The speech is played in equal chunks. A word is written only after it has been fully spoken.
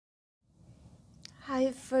Hi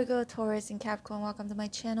Virgo, Taurus, and Capricorn. Welcome to my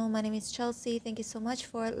channel. My name is Chelsea. Thank you so much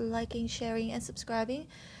for liking, sharing, and subscribing.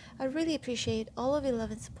 I really appreciate all of your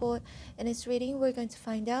love and support. In this reading, we're going to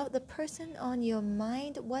find out the person on your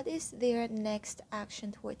mind. What is their next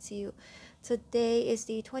action towards you? Today is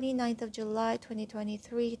the 29th of July,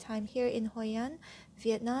 2023. Time here in Hoi An,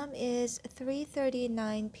 Vietnam is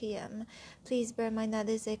 3:39 p.m. Please bear in mind that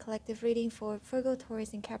this is a collective reading for Virgo,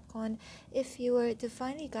 Taurus, and Capricorn. If you were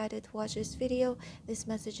divinely guided to watch this video, this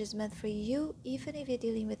message is meant for you, even if you're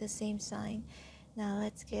dealing with the same sign. Now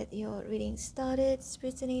let's get your reading started.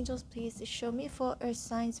 Spirits and angels, please show me for earth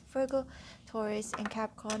signs, Virgo, Taurus, and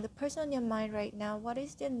Capricorn. The person on your mind right now, what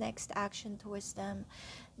is their next action towards them?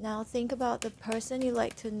 Now think about the person you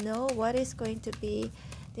like to know. What is going to be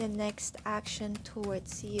their next action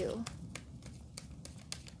towards you?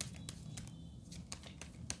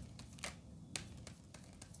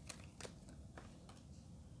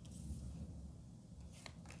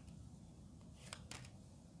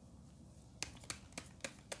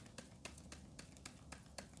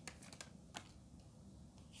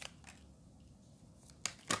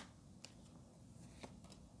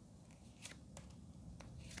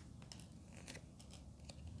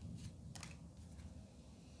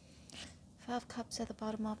 Five cups at the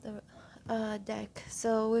bottom of the deck.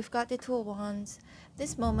 So we've got the Two of Wands.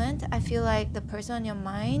 This moment, I feel like the person on your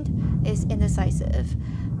mind is indecisive,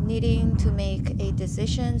 needing to make a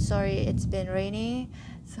decision. Sorry, it's been raining,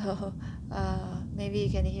 so maybe you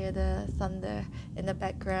can hear the thunder in the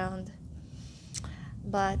background.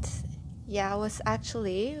 But yeah, I wasn't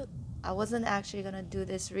actually gonna do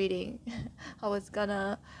this reading. I was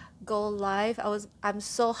gonna go live. I'm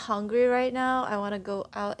so hungry right now. I want to go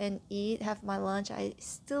out and eat, have my lunch. I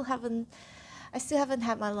still haven't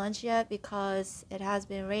had my lunch yet because it has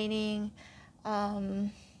been raining.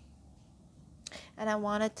 And I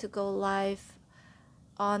wanted to go live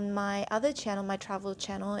on my other channel, my travel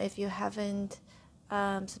channel. If you haven't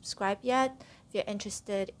subscribed yet, if you're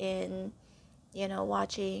interested in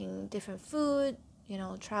watching different food,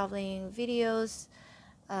 traveling videos,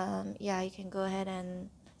 yeah, you can go ahead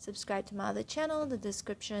and subscribe to my other channel. The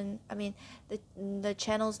description, the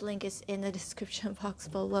channel's link is in the description box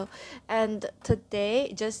below. And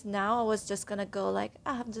today, just now, I was just gonna go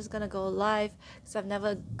I'm just gonna go live because I've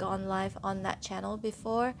never gone live on that channel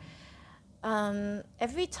before.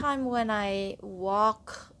 Every time when I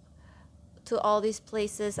walk to all these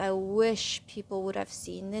places, I wish people would have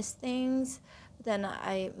seen these things. Then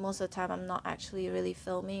most of the time I'm not actually really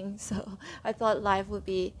filming, so I thought live would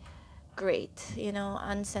be great,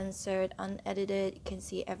 uncensored, unedited. You can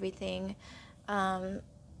see everything,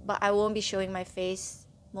 but I won't be showing my face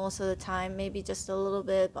most of the time, maybe just a little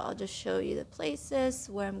bit, but I'll just show you the places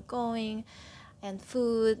where I'm going and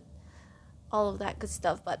food, all of that good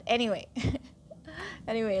stuff. But anyway,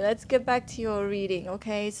 let's get back to your reading.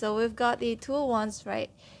 Okay, so we've got the Two of Wands right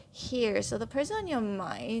here. So the person on your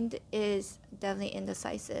mind is definitely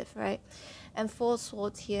indecisive, right? And Four of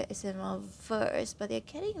Swords here is in reverse, but they're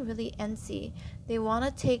getting really antsy. They want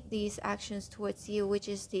to take these actions towards you, which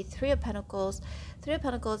is the Three of Pentacles. Three of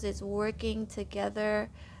Pentacles is working together,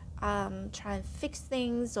 trying to fix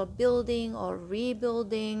things, or building or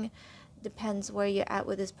rebuilding. Depends where you're at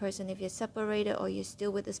with this person, if you're separated or you're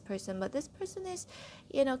still with this person. But this person is,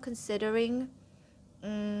 considering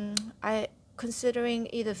considering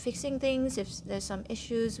either fixing things if there's some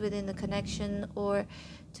issues within the connection, or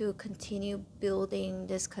to continue building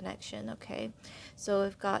this connection. Okay, so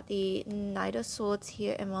we've got the Knight of Swords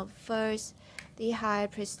here in reverse, the High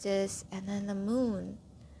Priestess, and then the Moon.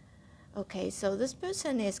 Okay, so this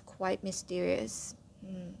person is quite mysterious.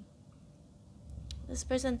 This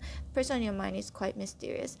person on your mind is quite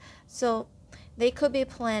mysterious. So they could be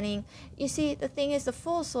planning. You see, the thing is, the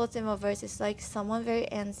Four of Swords in reverse is like someone very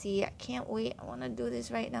antsy. I can't wait. I want to do this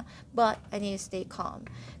right now, but I need to stay calm.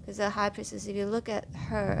 Because the High Priestess, if you look at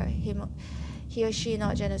her, he or she,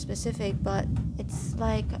 not gender specific, but it's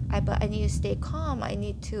like, but I need to stay calm. I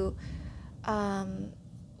need to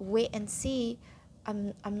wait and see.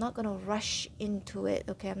 I'm not gonna rush into it.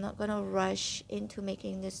 Okay, I'm not gonna rush into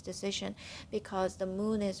making this decision, because the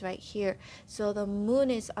Moon is right here. So the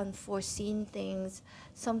Moon is unforeseen things,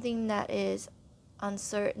 something that is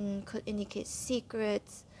uncertain, could indicate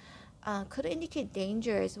secrets, could indicate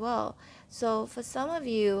danger as well. So for some of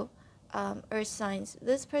you, earth signs,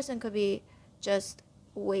 this person could be just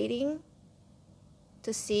waiting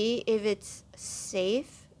to see if it's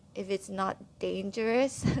safe, if it's not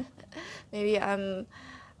dangerous. Maybe I'm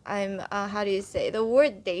how do you say, the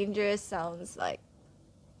word dangerous sounds like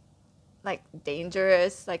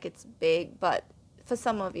dangerous, like it's big, but for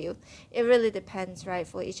some of you it really depends, right,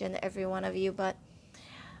 for each and every one of you. But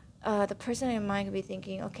the person in your mind could be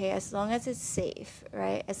thinking, okay, as long as it's safe,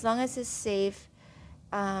 right? As long as it's safe,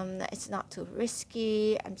 it's not too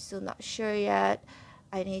risky. I'm still not sure yet.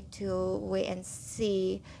 I need to wait and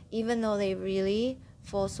see. Even though they really,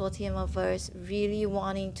 full Swordsman Reverse, really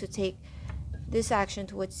wanting to take this action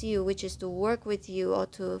towards you, which is to work with you or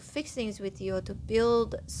to fix things with you or to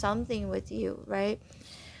build something with you, right?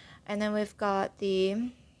 And then we've got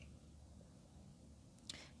the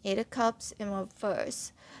Eight of Cups in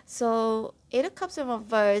reverse. So Eight of Cups in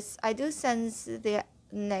reverse, I do sense the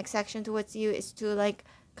next action towards you is to like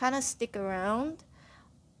kind of stick around.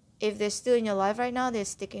 If they're still in your life right now, they're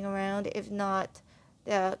sticking around. If not,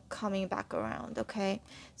 they're coming back around, okay?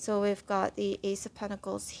 So we've got the Ace of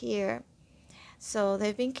Pentacles here. So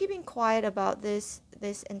they've been keeping quiet about this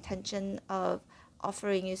intention of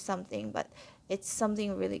offering you something, but it's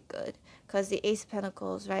something really good, because the Ace of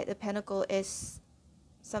Pentacles, right? The pentacle is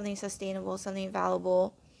something sustainable, something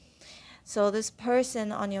valuable. So this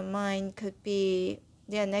person on your mind could be,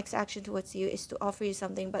 their next action towards you is to offer you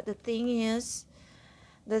something. But the thing is,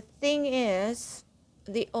 the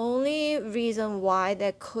only reason why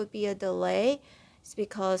there could be a delay is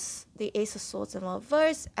because the Ace of Swords in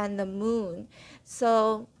reverse and the Moon.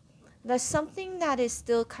 So there's something that is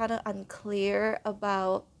still kind of unclear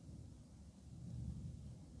about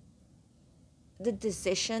the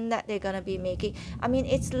decision that they're going to be making. I mean,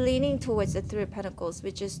 it's leaning towards the Three of Pentacles,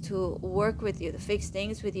 which is to work with you, to fix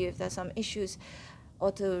things with you if there's some issues,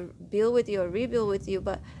 or to build with you or rebuild with you.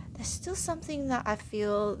 But there's still something that I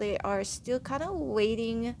feel they are still kind of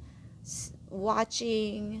waiting,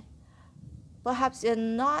 watching. Perhaps they're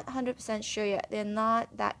not 100% sure yet. They're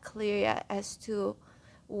not that clear yet as to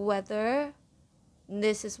whether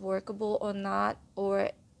this is workable or not, or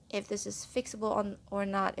if this is fixable or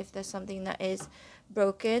not, if there's something that is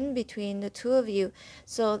broken between the two of you.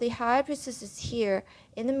 So the High Priestess is here.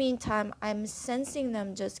 In the meantime, I'm sensing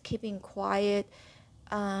them just keeping quiet,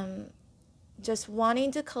 just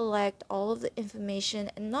wanting to collect all of the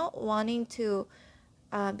information and not wanting to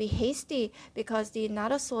be hasty, because the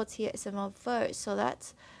Knight of Swords here is in reverse. So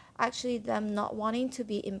that's actually them not wanting to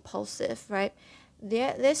be impulsive, right?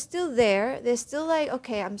 They're still there. They're still like,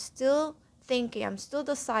 okay, I'm still thinking, I'm still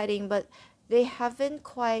deciding, but they haven't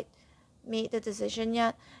quite made the decision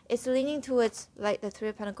yet. It's leaning towards like the Three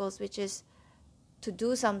of Pentacles, which is to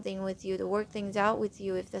do something with you, to work things out with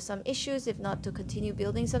you if there's some issues, if not to continue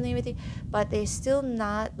building something with you. But they're still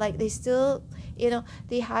not, like, they still,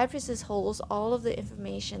 the High Priestess holds all of the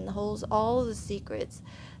information, holds all of the secrets.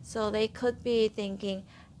 So they could be thinking,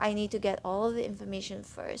 I need to get all of the information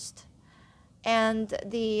first. And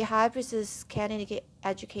the High Priestess can indicate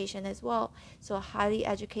education as well. So highly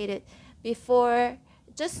educated. Before,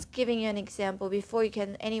 just giving you an example, before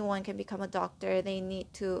anyone can become a doctor, they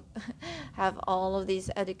need to have all of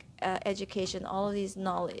these education, all of these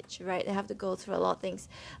knowledge, right? They have to go through a lot of things,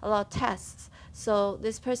 a lot of tests. So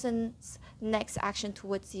this person's next action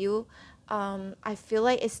towards you, I feel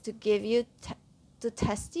like it's to give you, to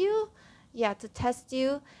test you. Yeah, to test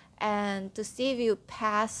you and to see if you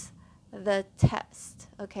pass the test.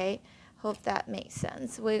 Okay, hope that makes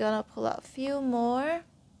sense. We're gonna pull out a few more.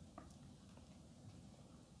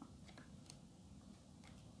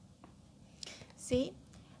 See,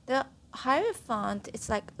 the Hierophant, it's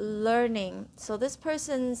like learning. So this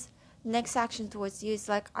person's next action towards you is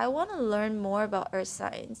like, I want to learn more about earth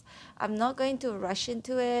signs. I'm not going to rush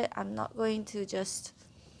into it. I'm not going to just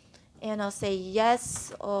say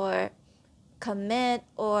yes or commit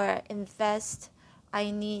or invest.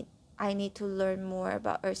 I need to learn more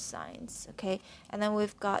about earth signs. Okay, and then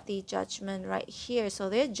we've got the Judgment right here. So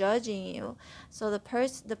they're judging you. So the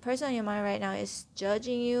person on your mind right now is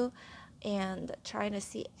judging you and trying to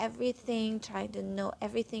see everything, trying to know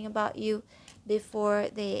everything about you before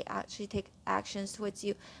they actually take actions towards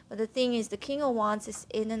you. But the thing is, the King of Wands is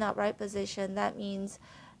in an upright position. That means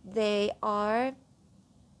they are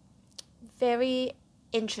very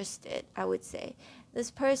interested, I would say.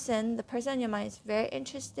 This person, the person on your mind, is very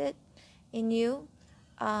interested in you,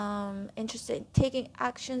 interested in taking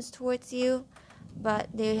actions towards you, but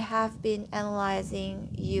they have been analyzing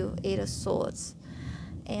you, Eight of Swords.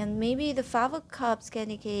 And maybe the Five of Cups can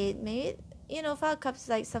indicate, maybe, Five of Cups is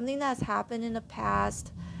like something that's happened in the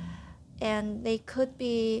past, and they could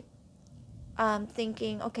be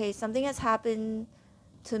thinking, okay, something has happened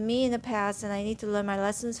to me in the past and I need to learn my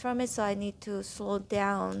lessons from it, so I need to slow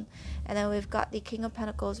down. And then we've got the King of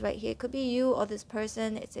Pentacles right here. It could be you or this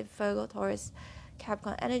person. It's a Virgo, Taurus,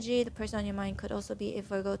 Capricorn energy. The person on your mind could also be a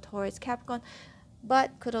Virgo, Taurus, Capricorn,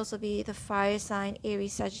 but could also be the fire sign,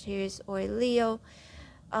 Aries, Sagittarius, or a Leo.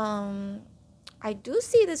 I do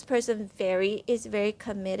see this person is very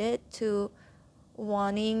committed to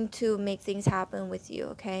wanting to make things happen with you,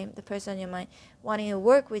 okay? The person in your mind wanting to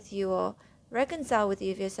work with you or reconcile with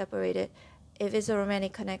you if you're separated, if it's a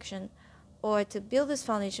romantic connection, or to build this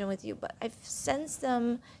foundation with you. But I've sensed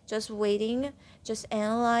them just waiting, just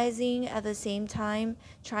analyzing at the same time,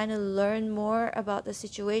 trying to learn more about the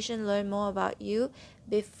situation, learn more about you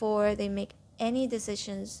before they make any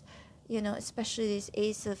decisions, you know, especially this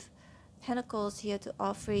Ace of Pentacles here to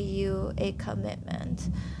offer you a commitment.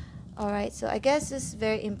 All right, so I guess it's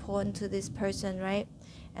very important to this person, right?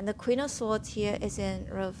 And the Queen of Swords here is in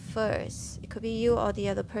reverse. It could be you or the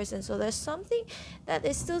other person. So there's something that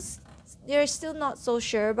is they're still not so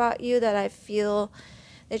sure about you, that I feel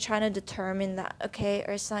they're trying to determine that. Okay,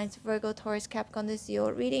 Earth signs, Virgo, Taurus, Capricorn, this is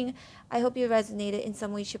your reading. I hope you resonated in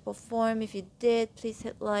some way, shape, or form. If you did, please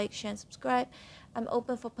hit like, share, and subscribe. I'm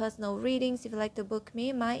open for personal readings. If you'd like to book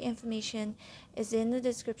me, my information is in the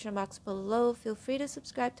description box below. Feel free to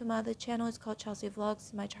subscribe to my other channel. It's called Chelsea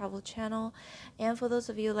Vlogs, my travel channel. And for those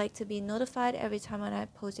of you who like to be notified every time when I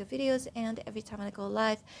post your videos and every time I go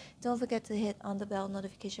live, don't forget to hit on the bell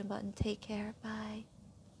notification button. Take care. Bye.